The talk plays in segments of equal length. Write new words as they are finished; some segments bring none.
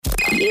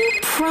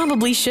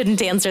probably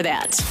shouldn't answer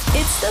that.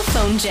 It's the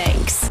Phone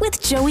Jenks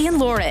with Joey and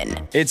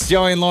Lauren. It's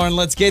Joey and Lauren.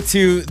 Let's get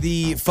to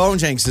the Phone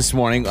Jenks this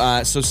morning.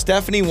 So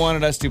Stephanie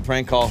wanted us to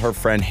prank call her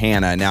friend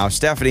Hannah. Now,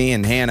 Stephanie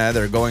and Hannah,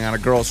 they're going on a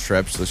girls'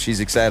 trip, so she's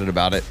excited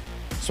about it.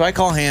 So I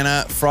call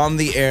Hannah from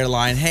the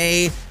airline.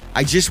 Hey,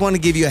 I just want to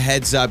give you a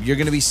heads up. You're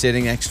going to be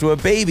sitting next to a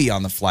baby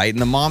on the flight,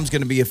 and the mom's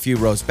going to be a few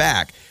rows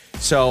back.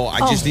 So I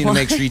just need to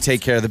make sure you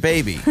take care of the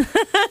baby.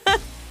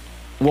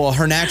 Well,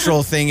 her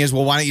natural thing is,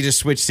 well, why don't you just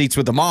switch seats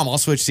with the mom? I'll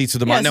switch seats with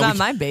the mom. It's not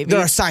my baby.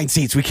 There are assigned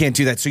seats. We can't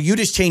do that. So you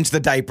just change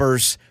the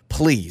diapers,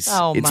 please.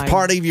 It's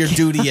part of your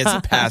duty as a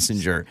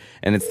passenger.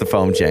 And it's the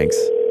Phone Jenks.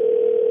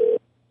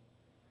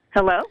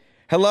 Hello?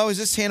 Hello, is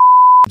this Hannah?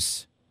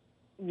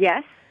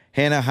 Yes.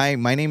 Hannah, hi.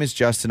 My name is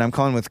Justin. I'm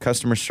calling with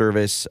customer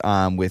service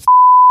with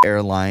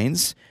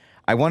Airlines.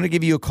 I want to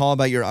give you a call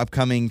about your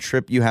upcoming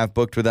trip you have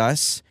booked with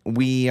us.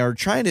 We are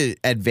trying to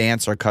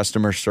advance our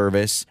customer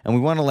service, and we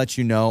want to let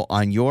you know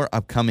on your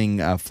upcoming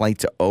flight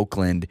to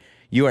Oakland,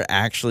 you are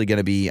actually going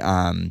to be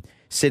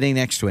sitting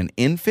next to an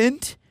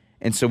infant,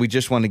 and so we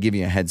just want to give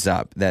you a heads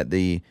up that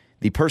the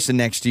person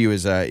next to you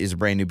is a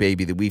brand new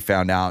baby that we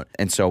found out,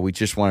 and so we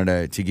just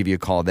wanted to give you a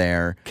call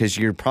there because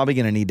you're probably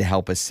going to need to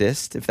help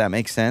assist, if that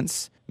makes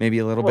sense, maybe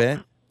a little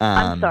bit.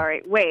 I'm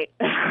sorry. Wait.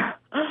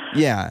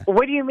 Yeah.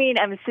 What do you mean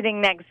I'm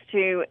sitting next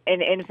to an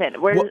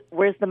infant?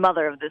 Where's the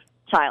mother of this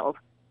child?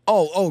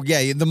 Oh,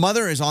 yeah. The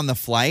mother is on the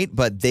flight,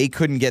 but they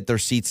couldn't get their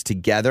seats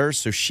together,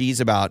 so she's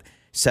about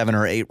 7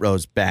 or 8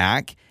 rows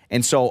back.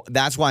 And so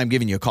that's why I'm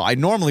giving you a call. I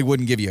normally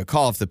wouldn't give you a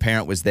call if the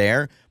parent was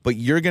there, but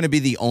you're going to be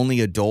the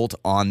only adult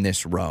on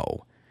this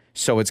row.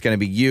 So it's going to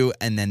be you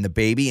and then the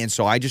baby. And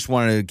so I just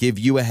wanted to give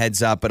you a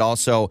heads up, but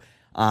also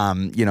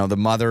the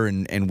mother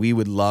and we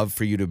would love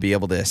for you to be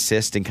able to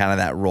assist in kind of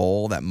that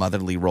role, that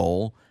motherly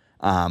role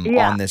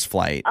on this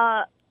flight.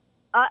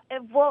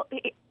 Well,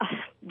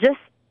 just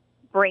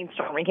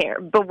brainstorming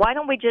here, but why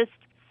don't I just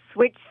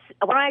switch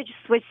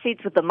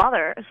seats with the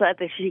mother so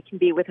that she can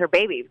be with her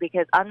baby?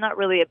 Because I'm not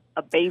really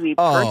a baby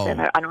person.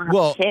 I don't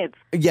have kids.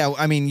 Yeah,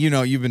 I mean,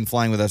 you've been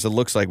flying with us. It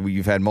looks like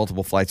you've had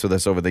multiple flights with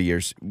us over the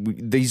years.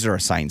 These are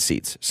assigned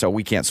seats, so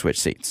we can't switch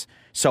seats.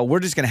 So we're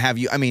just going to have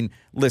you,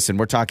 listen,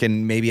 we're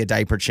talking maybe a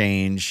diaper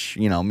change,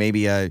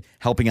 maybe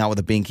helping out with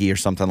a binky or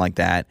something like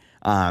that.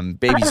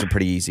 Babies are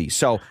pretty easy.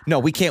 So no,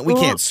 we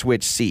can't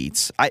switch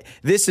seats.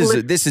 This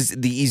is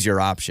the easier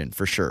option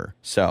for sure.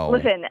 So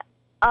listen,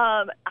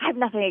 I have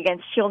nothing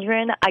against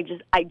children. I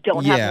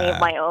don't have any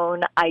of my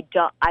own. I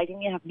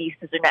didn't have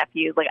nieces or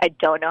nephews. Like, I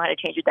don't know how to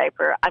change a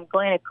diaper. I'm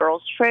going on a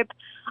girls' trip.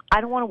 I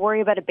don't want to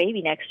worry about a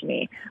baby next to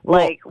me.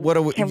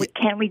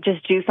 Can we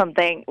just do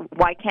something?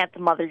 Why can't the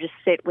mother just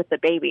sit with the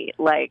baby?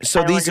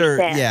 So these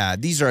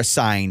are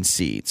assigned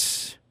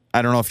seats.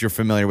 I don't know if you're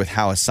familiar with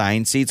how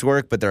assigned seats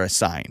work, but they're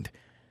assigned.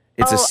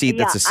 It's a seat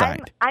that's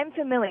assigned. I'm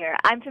familiar,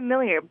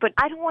 but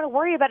I don't want to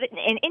worry about it.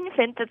 An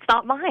infant that's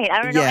not mine.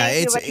 I don't know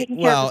anything about taking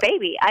care of the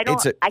baby. I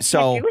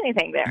can't do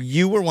anything there.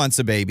 You were once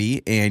a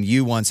baby, and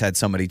you once had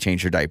somebody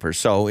change your diapers.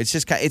 So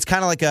it's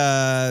kind of like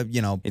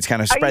it's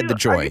kind of spread the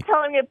joy. Are you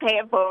telling me to pay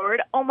it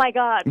forward? Oh my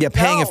God! Yeah,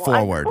 paying it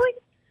forward.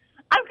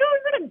 I'm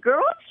going on a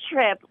girls'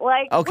 trip. Okay.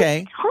 What are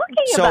you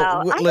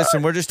talking about? So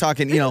listen, we're just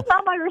talking. This is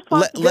not my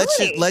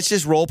responsibility. Let's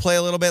just role play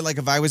a little bit. Like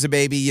if I was a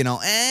baby,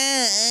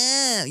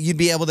 you'd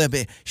be able to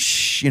be,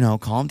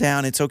 calm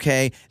down. It's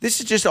okay. This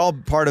is just all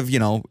part of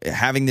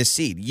having this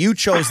seat. You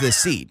chose this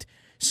seat,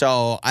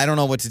 so I don't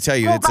know what to tell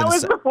you. Well, that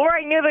was before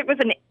I knew there was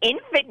an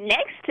infant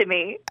next to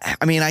me.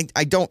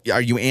 I don't.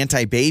 Are you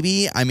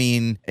anti-baby? I'm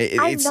not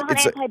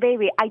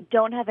anti-baby. I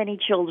don't have any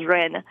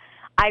children.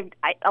 Like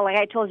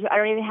I told you, I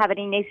don't even have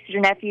any nieces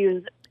or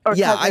nephews or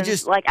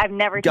cousins. I've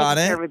never taken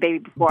care of a baby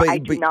before. I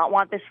do not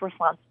want this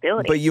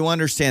responsibility. But you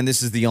understand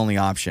this is the only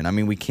option.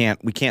 We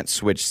can't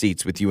switch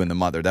seats with you and the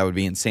mother. That would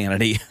be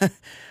insanity.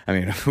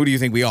 Who do you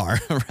think we are,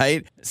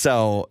 right?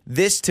 So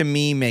this to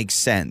me makes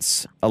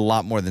sense a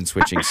lot more than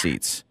switching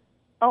seats.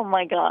 Oh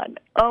my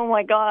God.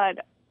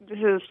 This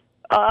is.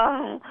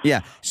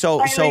 Yeah.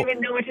 So I don't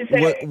even know what to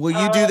say. Will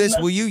you do this?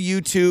 Will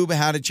you YouTube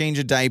how to change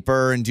a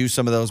diaper and do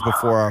some of those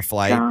before our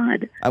flight?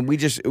 God.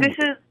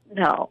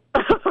 No.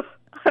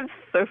 I'm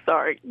so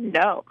sorry.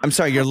 No. I'm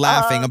sorry. You're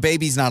laughing. A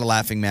baby's not a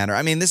laughing matter.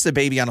 This is a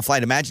baby on a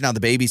flight. Imagine how the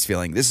baby's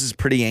feeling. This is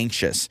pretty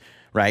anxious,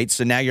 right?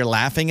 So now you're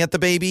laughing at the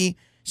baby.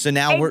 So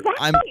now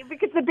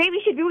because the baby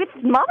should be with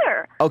his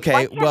mother. Okay,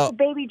 why can't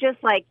the baby just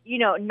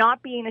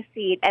not be in a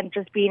seat and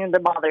just be in the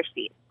mother's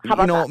seat? How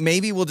about that?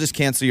 Maybe we'll just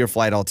cancel your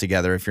flight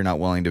altogether if you're not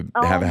willing to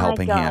have a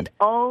helping hand.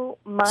 Oh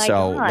my God!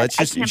 So let's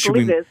just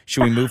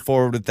should we move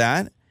forward with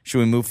that? Should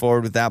we move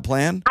forward with that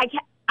plan?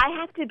 I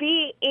have to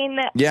be in.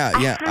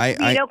 I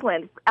in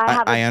Oakland.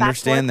 I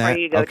understand that.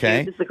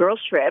 Okay, this is a girls'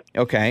 trip.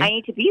 Okay, I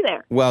need to be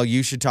there. Well,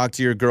 you should talk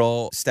to your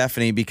girl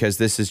Stephanie because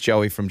this is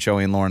Joey from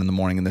Joey and Lauren in the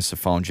morning, and this is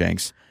Phone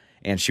Jenks.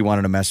 And she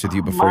wanted to mess with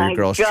you before your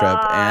girls' trip.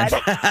 And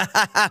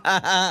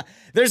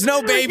there's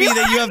no baby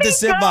that you have to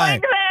sit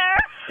by.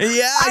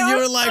 Yeah, you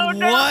were like,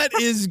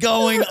 what is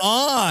going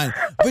on?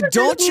 But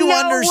don't you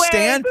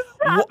understand?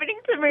 happening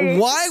to me?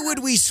 Why would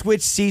we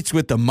switch seats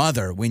with the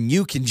mother when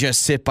you can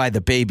just sit by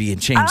the baby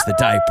and change the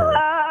diaper?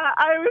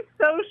 I was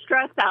so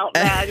stressed out,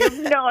 man. You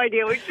have no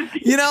idea what you're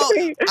doing. You know,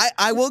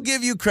 I will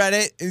give you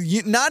credit.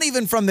 Not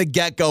even from the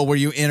get-go were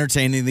you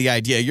entertaining the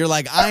idea. You're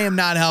like, I am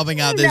not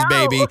helping out this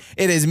baby.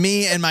 It is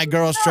me and my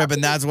girls' trip,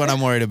 and that's what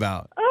I'm worried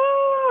about.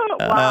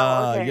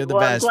 Wow. Okay. You're the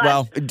best.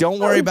 Well, don't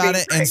worry about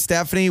it. Great. And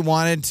Stephanie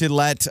wanted to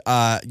let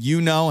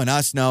you know and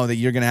us know that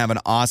you're going to have an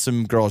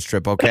awesome girls'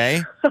 trip,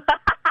 okay?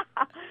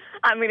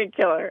 I'm going to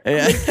kill her.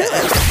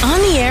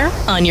 On the air,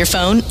 on your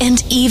phone,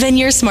 and even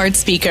your smart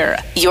speaker.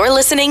 You're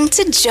listening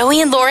to Joey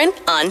and Lauren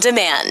on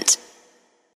demand.